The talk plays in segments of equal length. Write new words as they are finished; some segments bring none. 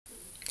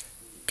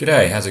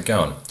G'day, how's it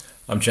going?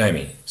 I'm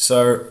Jamie.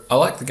 So I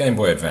like the Game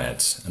Boy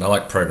Advance and I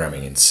like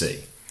programming in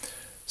C.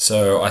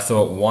 So I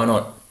thought, why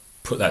not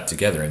put that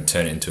together and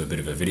turn it into a bit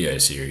of a video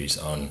series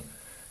on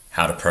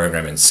how to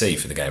program in C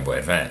for the Game Boy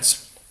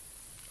Advance.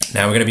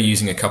 Now we're going to be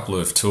using a couple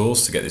of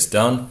tools to get this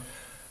done.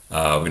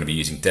 We're going to be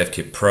using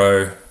DevKit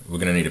Pro. We're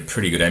going to need a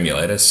pretty good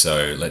emulator,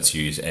 so let's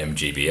use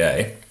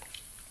GBA.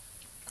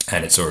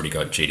 And it's already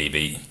got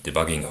GDB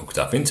debugging hooked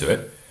up into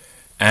it.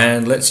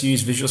 And let's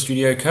use Visual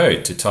Studio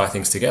Code to tie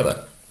things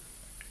together.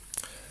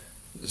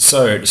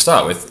 So to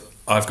start with,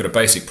 I've got a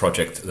basic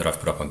project that I've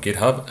put up on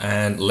GitHub,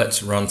 and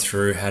let's run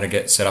through how to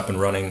get set up and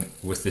running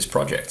with this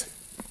project.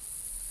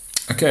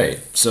 Okay,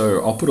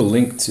 so I'll put a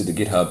link to the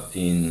GitHub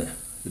in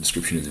the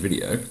description of the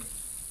video,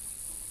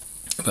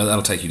 but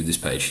that'll take you to this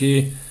page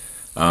here,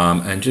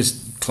 and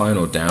just clone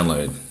or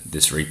download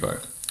this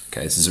repo.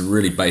 Okay, this is a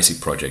really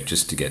basic project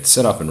just to get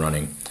set up and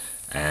running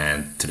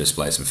and to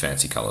display some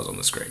fancy colors on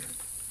the screen.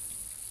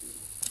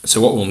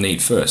 So what we'll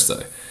need first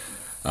though,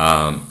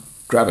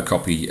 grab a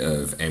copy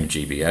of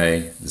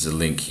GBA. There's a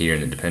link here in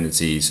the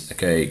dependencies.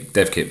 Okay,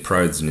 DevKit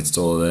Pro, there's an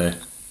installer there.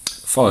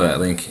 Follow that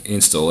link,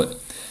 install it.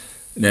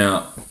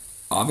 Now,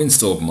 I've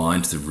installed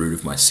mine to the root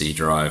of my C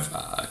drive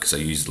because I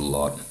use it a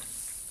lot.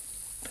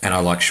 And I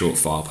like short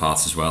file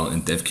paths as well,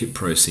 and DevKit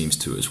Pro seems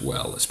to as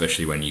well,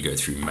 especially when you go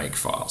through make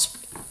files.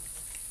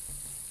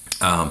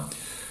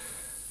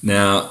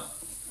 Now,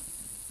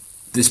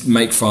 this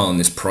make file in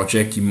this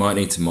project, you might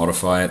need to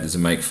modify it. There's a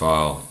make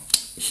file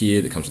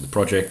here that comes with the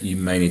project. You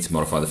may need to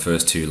modify the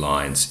first two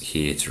lines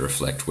here to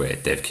reflect where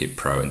DevKit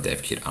Pro and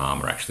DevKit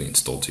ARM are actually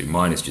installed to.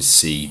 Mine is just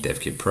C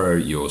DevKit Pro,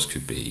 yours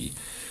could be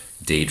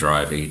D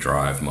drive, E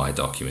drive, my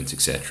documents,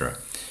 etc.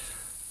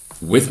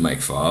 With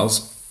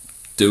makefiles,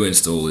 do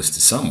install this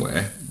to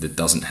somewhere that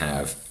doesn't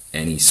have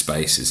any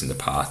spaces in the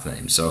path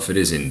name. So if it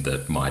is in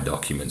the my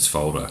documents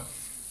folder,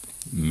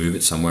 move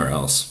it somewhere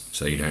else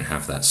so you don't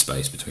have that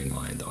space between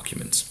my and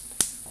documents.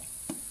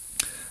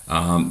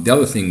 The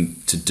other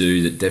thing to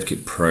do that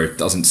DevKit Pro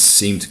doesn't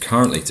seem to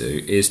currently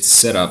do is to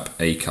set up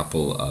a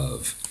couple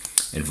of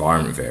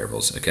environment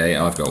variables. Okay,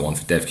 I've got one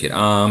for DevKit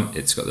ARM,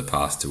 it's got the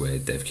path to where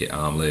DevKit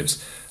ARM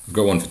lives. I've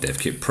got one for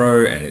DevKit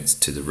Pro and it's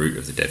to the root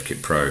of the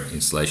DevKit Pro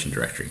installation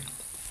directory.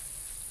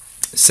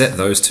 Set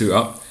those two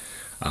up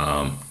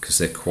because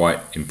they're quite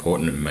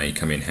important and may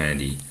come in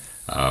handy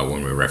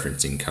when we're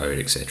referencing code,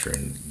 etc.,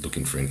 and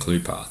looking for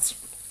include paths.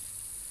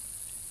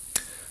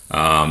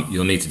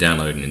 You'll need to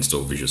download and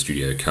install Visual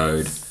Studio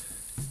Code.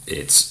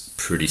 It's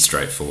pretty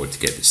straightforward to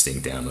get this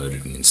thing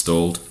downloaded and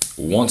installed.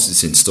 Once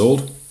it's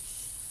installed,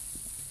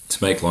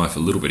 to make life a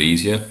little bit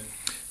easier,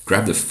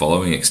 grab the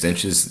following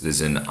extensions.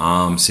 There's an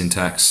ARM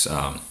syntax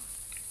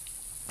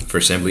for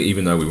assembly.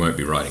 Even though we won't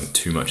be writing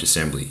too much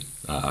assembly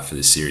for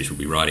this series, we'll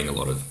be writing a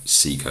lot of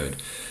C code.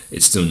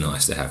 It's still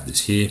nice to have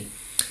this here.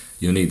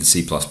 You'll need the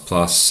C++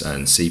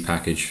 and C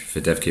package for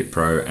DevKit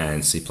Pro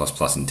and C++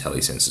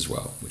 IntelliSense as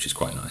well, which is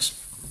quite nice.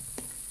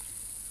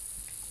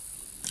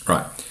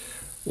 Right,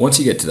 once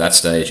you get to that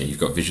stage and you've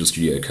got Visual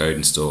Studio Code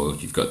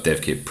installed, you've got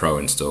DevKit Pro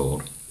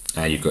installed,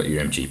 and you've got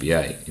your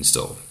GBA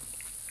installed,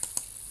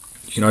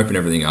 you can open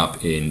everything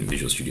up in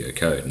Visual Studio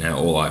Code. Now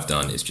all I've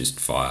done is just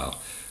file,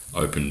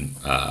 open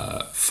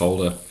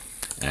folder,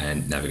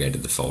 and navigate to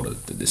the folder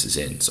that this is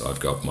in. So I've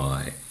got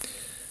my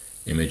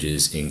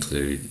images,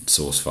 include,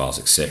 source files,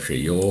 etc.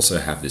 You'll also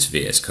have this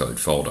VS Code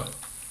folder.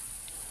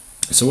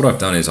 So what I've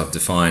done is I've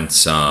defined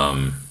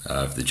some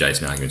of the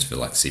JSON arguments for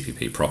like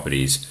CPP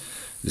properties.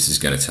 This is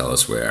going to tell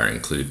us where our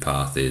include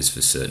path is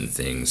for certain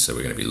things. So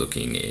we're going to be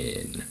looking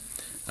in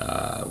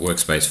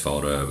workspace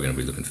folder. We're going to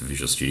be looking for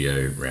Visual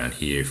Studio around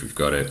here if we've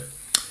got it.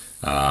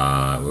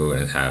 We're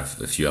going to have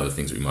a few other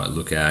things we might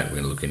look at. We're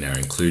going to look in our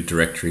include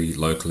directory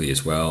locally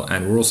as well.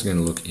 And we're also going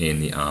to look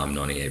in the ARM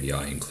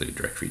non-AVI include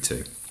directory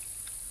too.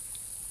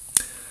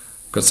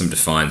 Got some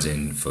defines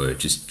in for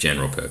just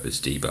general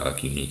purpose,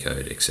 debug,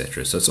 Unicode,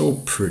 etc. So it's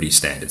all pretty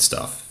standard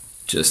stuff.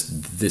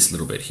 Just this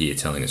little bit here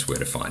telling us where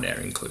to find our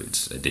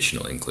includes,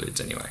 additional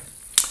includes anyway.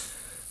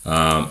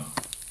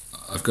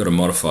 I've got a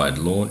modified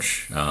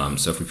launch.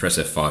 So if we press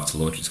F5 to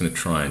launch, it's going to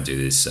try and do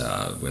this.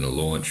 We're going to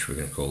launch, we're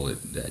going to call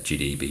it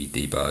GDB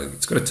debug.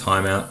 It's got a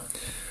timeout.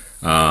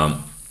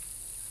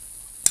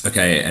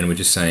 Okay, and we're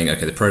just saying,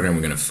 okay, the program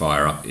we're going to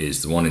fire up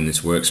is the one in this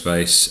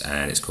workspace,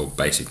 and it's called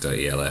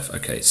basic.elf.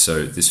 Okay,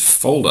 so this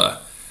folder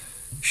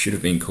should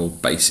have been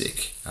called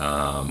basic.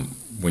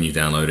 When you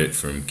download it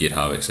from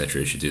GitHub,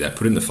 etc., you should do that.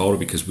 Put it in the folder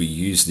because we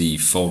use the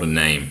folder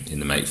name in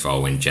the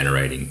makefile when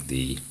generating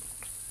the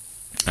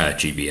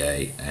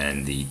GBA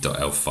and the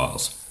 .elf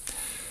files.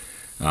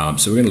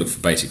 So we're going to look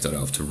for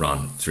basic.elf to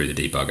run through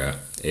the debugger.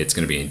 It's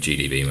going to be in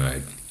GDB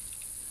mode.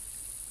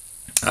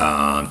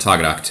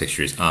 Target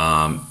architecture is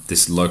ARM.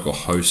 This local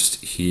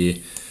host here,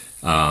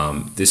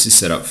 this is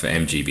set up for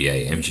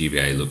GBA.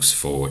 GBA looks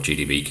for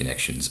GDB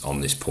connections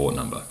on this port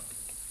number.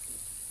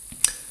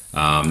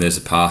 There's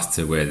a path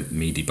to where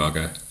me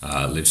debugger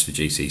lives for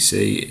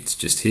GCC. It's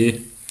just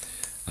here.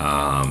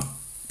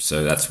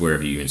 So that's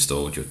wherever you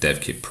installed your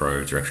DevKit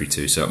Pro directory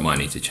to. So it might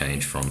need to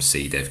change from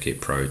C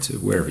DevKit Pro to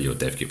wherever your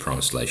DevKit Pro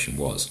installation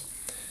was.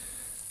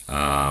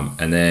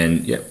 And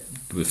then, yep,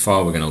 the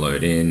file we're going to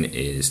load in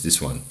is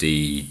this one,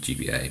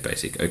 GBA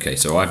basic. Okay,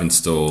 so I've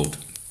installed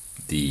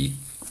the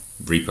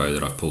repo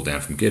that I've pulled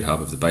down from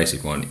GitHub of the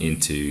basic one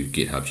into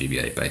GitHub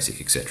GBA basic,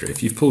 etc.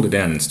 If you've pulled it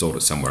down and installed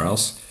it somewhere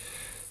else,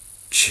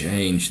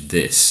 change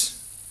this.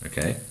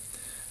 Okay,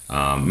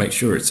 make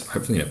sure it's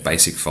hopefully in a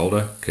basic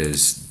folder,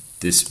 because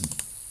this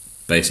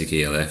basic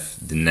ELF,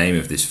 the name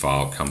of this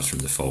file comes from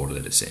the folder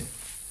that it's in.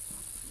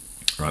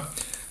 Right,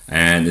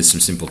 and there's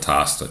some simple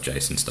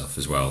tasks.json stuff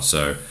as well.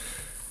 So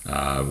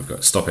we've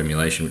got stop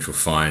emulation, which will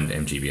find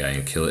mgba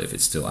and kill it if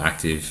it's still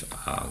active.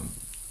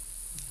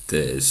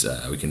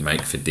 We can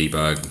make for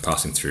debug,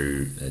 passing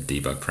through a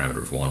debug parameter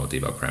of 1 or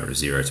debug parameter of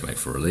 0 to make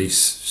for release,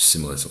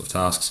 similar sort of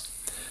tasks.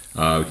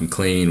 We can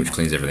clean, which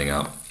cleans everything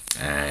up,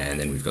 and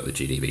then we've got the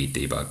GDB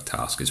debug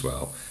task as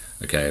well,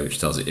 okay, which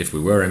tells it if we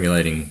were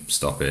emulating,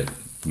 stop it,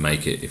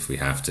 make it if we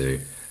have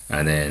to,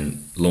 and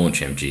then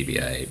launch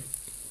mgba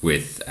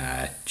with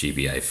a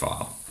GBA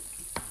file,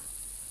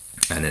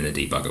 and then the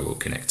debugger will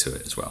connect to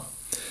it as well.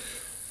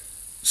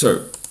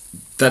 So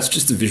that's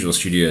just the Visual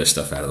Studio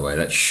stuff out of the way.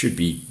 That should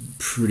be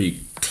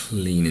pretty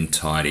clean and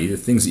tidy. The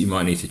things that you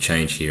might need to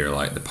change here are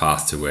like the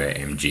path to where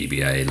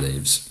mgba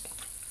lives.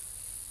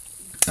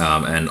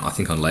 And I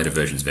think on later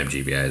versions of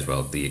mgba as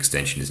well, the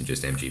extension isn't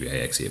just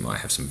mgba.exe, it might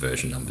have some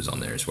version numbers on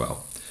there as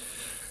well.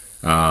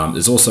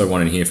 There's also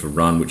one in here for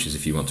run, which is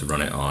if you want to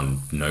run it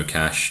on no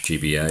cache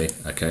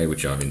GBA, okay,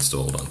 which I've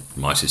installed on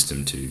my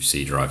system to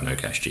C drive no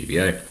cache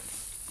GBA.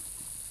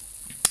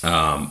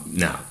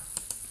 Now,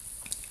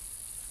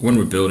 when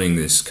we're building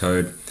this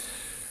code,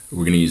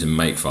 we're going to use a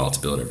makefile to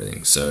build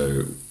everything.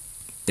 So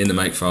in the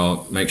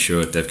makefile, make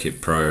sure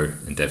DevKit Pro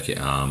and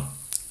DevKit ARM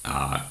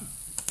are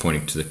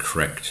pointing to the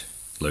correct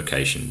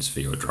locations for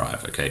your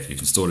drive. Okay, if you've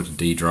installed it to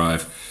D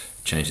drive,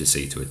 change the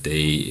C to a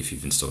D. If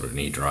you've installed it in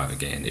E drive,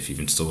 again, if you've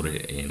installed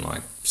it in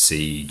like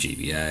C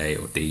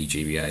GBA or D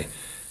GBA,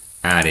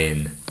 add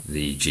in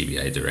the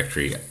GBA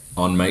directory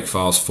on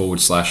makefiles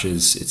 //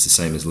 It's the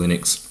same as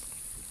Linux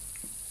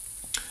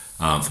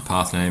for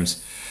path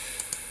names.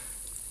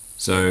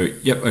 So,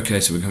 yep, okay,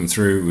 so we're coming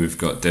through, we've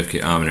got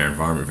DevKit ARM in our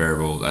environment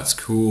variable, that's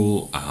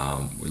cool.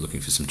 We're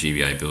looking for some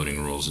GBA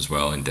building rules as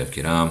well in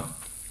DevKit ARM.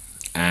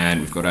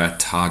 And we've got our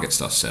target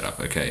stuff set up.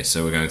 Okay,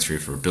 so we're going through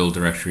for a build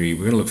directory. We're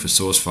going to look for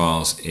source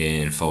files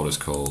in folders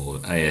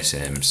called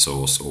ASM,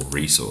 source, or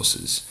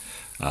resources.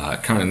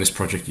 Currently in this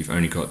project, you've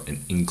only got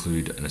an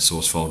include and a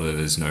source folder.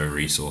 There's no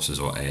resources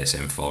or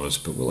ASM folders,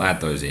 but we'll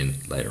add those in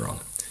later on.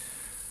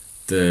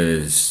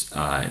 There's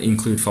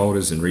include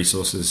folders and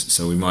resources,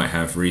 so we might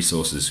have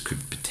resources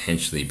could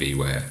potentially be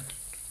where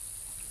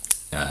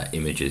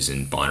images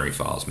and binary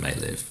files may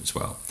live as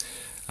well.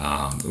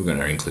 We're going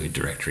to include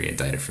directory and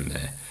data from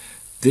there.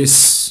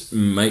 This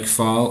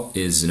makefile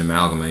is an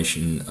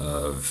amalgamation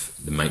of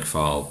the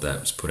makefile that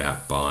was put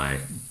out by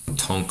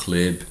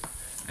tonklib,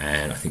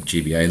 and I think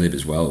GBA-lib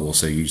as well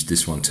also used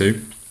this one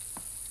too.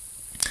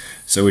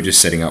 So we're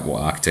just setting up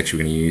what architecture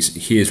we're going to use.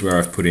 Here's where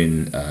I've put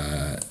in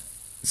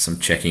some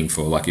checking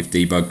for, like, if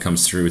debug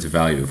comes through with a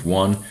value of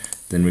 1,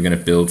 then we're going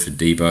to build for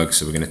debug,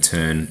 so we're going to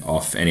turn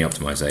off any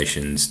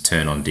optimizations,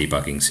 turn on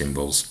debugging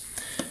symbols,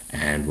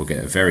 and we'll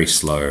get a very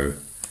slow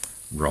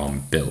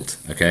ROM build.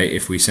 Okay,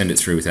 if we send it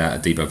through without a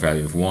debug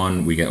value of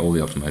 1, we get all the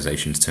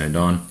optimizations turned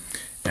on,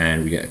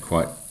 and we get a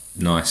quite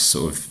nice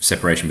sort of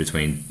separation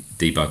between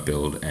debug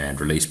build and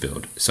release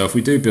build. So if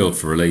we do build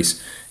for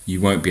release,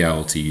 you won't be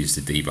able to use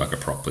the debugger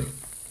properly,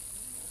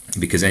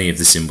 because any of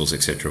the symbols,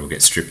 etc., will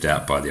get stripped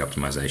out by the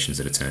optimizations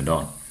that are turned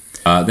on.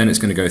 Then it's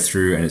going to go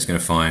through and it's going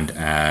to find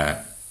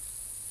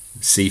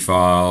C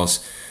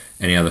files,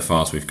 any other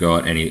files we've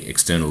got, any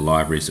external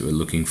libraries that we're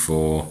looking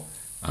for.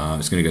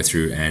 It's going to go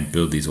through and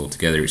build these all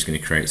together. It's going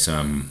to create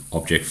some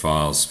object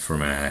files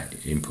from our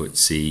input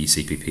C,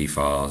 CPP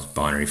files,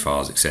 binary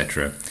files,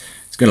 etc.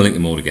 It's going to link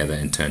them all together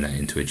and turn that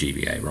into a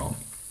GBA ROM.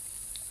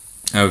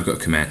 We've got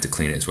a command to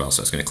clean it as well,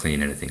 so it's going to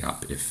clean anything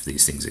up if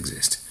these things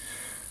exist.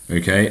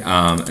 Okay,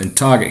 and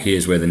target here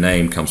is where the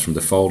name comes from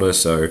the folder,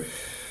 so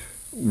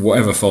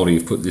whatever folder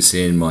you've put this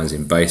in, mine's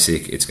in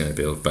basic, it's going to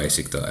build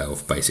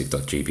basic.elf,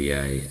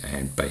 basic.gba,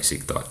 and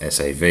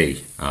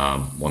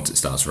basic.sav once it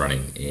starts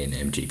running in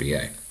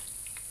mgba.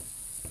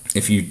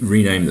 If you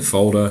rename the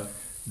folder,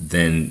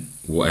 then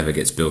whatever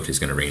gets built is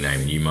going to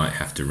rename, and you might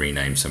have to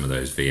rename some of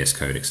those VS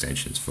Code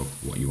extensions for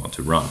what you want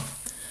to run.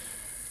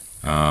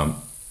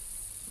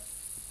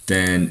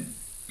 Then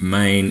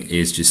main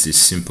is just this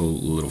simple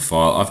little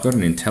file. I've got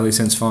an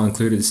IntelliSense file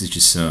included. This is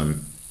just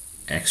some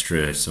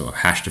extra sort of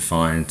hash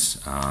defined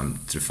to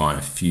define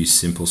a few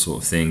simple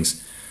sort of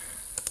things,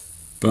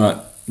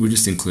 but we'll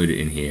just include it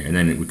in here, and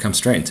then it would come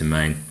straight into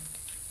main.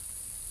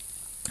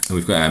 And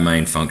we've got our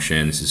main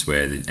function. This is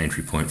where the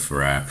entry point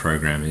for our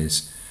program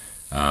is.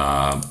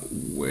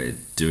 We're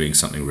doing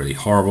something really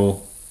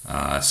horrible,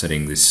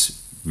 setting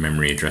this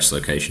memory address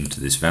location to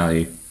this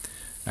value,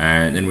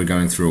 and then we're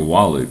going through a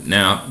while loop.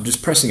 Now,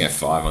 just pressing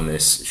F5 on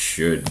this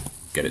should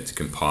get it to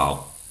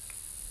compile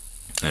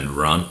and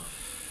run.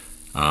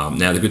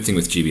 Now the good thing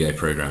with GBA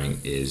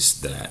programming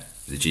is that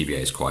the GBA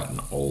is quite an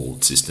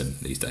old system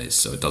these days,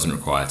 so it doesn't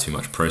require too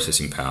much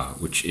processing power,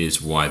 which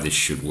is why this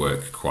should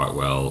work quite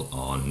well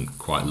on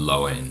quite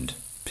low-end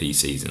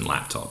PCs and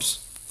laptops.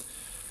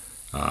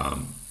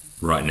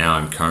 Right now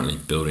I'm currently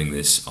building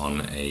this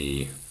on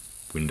a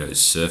Windows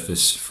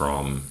Surface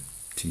from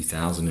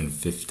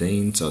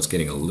 2015, so it's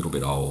getting a little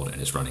bit old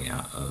and it's running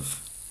out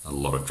of a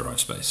lot of drive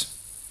space.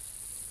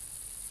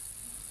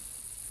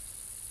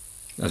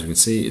 As we can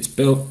see, it's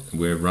built.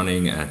 We're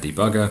running a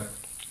debugger.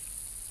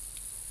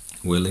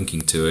 We're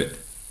linking to it,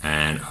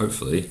 and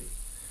hopefully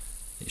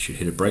it should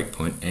hit a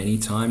breakpoint any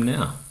time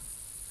now.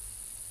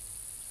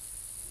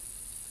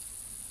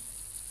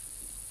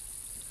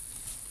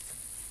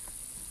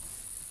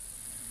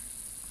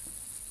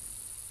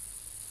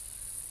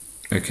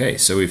 Okay,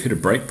 so we've hit a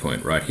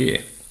breakpoint right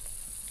here.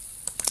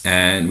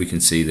 And we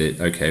can see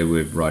that, okay,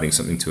 we're writing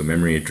something to a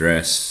memory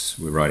address.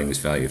 We're writing this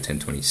value of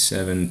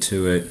 1027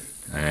 to it.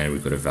 And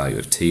we've got a value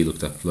of t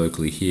looked up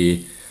locally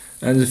here.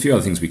 And there's a few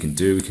other things we can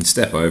do. We can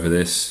step over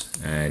this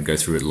and go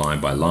through it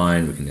line by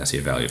line. We can now see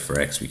a value for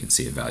x, we can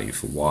see a value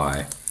for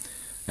y.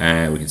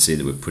 And we can see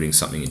that we're putting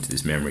something into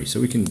this memory.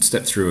 So we can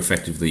step through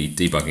effectively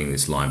debugging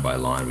this line by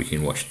line. We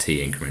can watch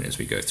t increment as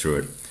we go through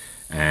it.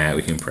 And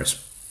we can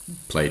press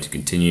play to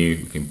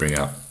continue. We can bring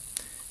up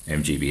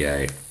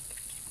MGBA.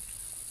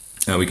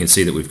 And we can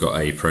see that we've got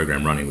a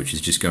program running which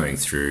is just going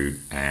through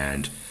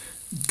and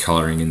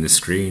coloring in the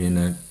screen in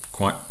a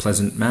quite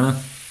pleasant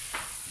manner.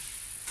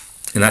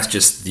 And that's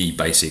just the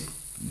basic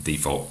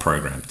default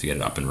program to get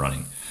it up and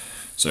running.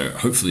 So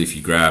hopefully if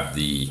you grab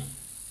the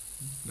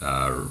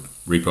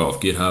repo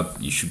off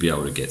GitHub, you should be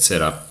able to get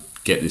set up,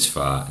 get this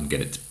far, and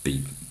get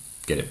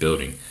it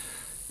building.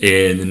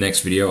 In the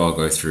next video I'll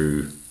go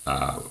through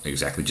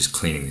exactly just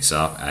cleaning this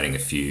up, adding a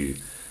few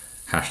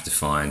hash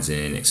defines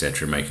in,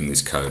 etc., making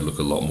this code look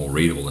a lot more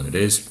readable than it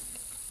is.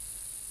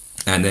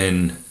 And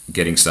then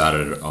getting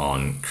started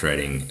on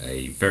creating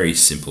a very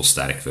simple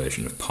static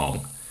version of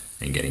Pong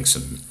and getting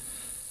some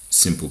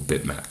simple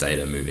bitmap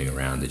data moving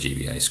around the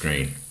GBA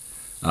screen.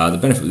 The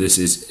benefit of this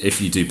is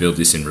if you do build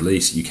this in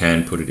release, you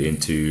can put it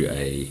into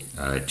a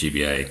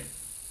GBA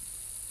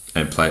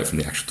and play it from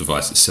the actual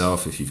device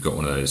itself if you've got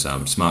one of those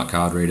smart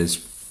card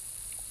readers,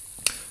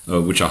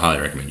 which I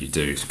highly recommend you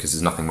do, because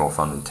there's nothing more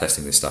fun than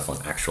testing this stuff on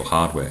actual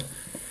hardware.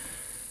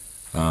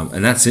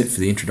 And that's it for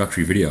the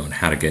introductory video on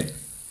how to get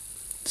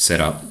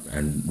set up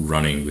and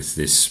running with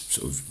this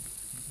sort of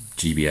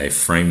GBA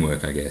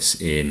framework, I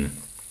guess, in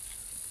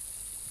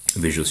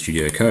Visual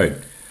Studio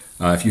Code.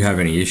 If you have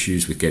any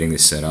issues with getting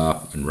this set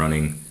up and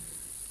running,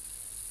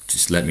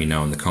 just let me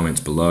know in the comments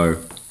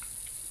below,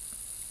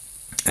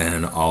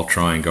 and I'll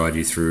try and guide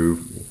you through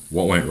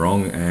what went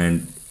wrong,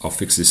 and I'll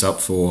fix this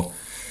up for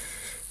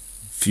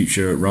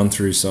future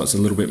run-throughs so it's a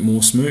little bit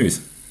more smooth.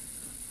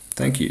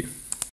 Thank you.